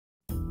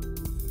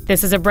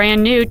This is a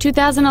brand new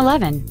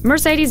 2011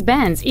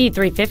 Mercedes-Benz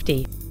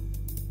E350.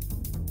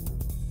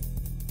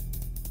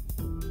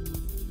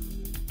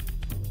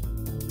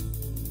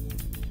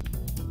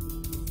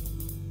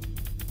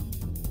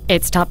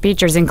 Its top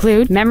features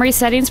include memory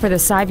settings for the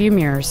side view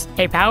mirrors,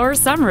 a power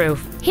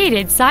sunroof,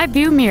 heated side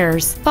view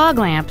mirrors, fog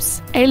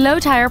lamps, a low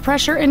tire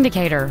pressure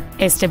indicator,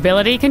 a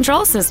stability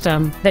control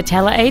system, the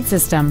tele-aid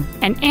system,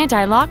 an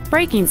anti-lock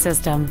braking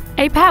system,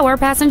 a power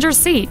passenger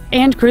seat,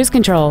 and cruise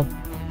control.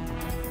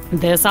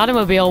 This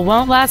automobile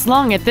won't last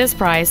long at this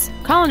price.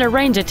 Call and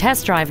arrange a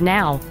test drive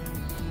now.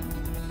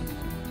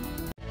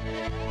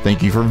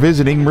 Thank you for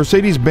visiting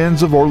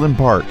Mercedes-Benz of Orland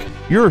Park.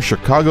 You're a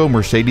Chicago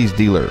Mercedes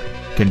dealer,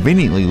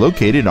 conveniently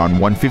located on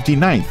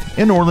 159th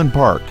in Orland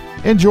Park.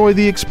 Enjoy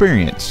the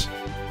experience.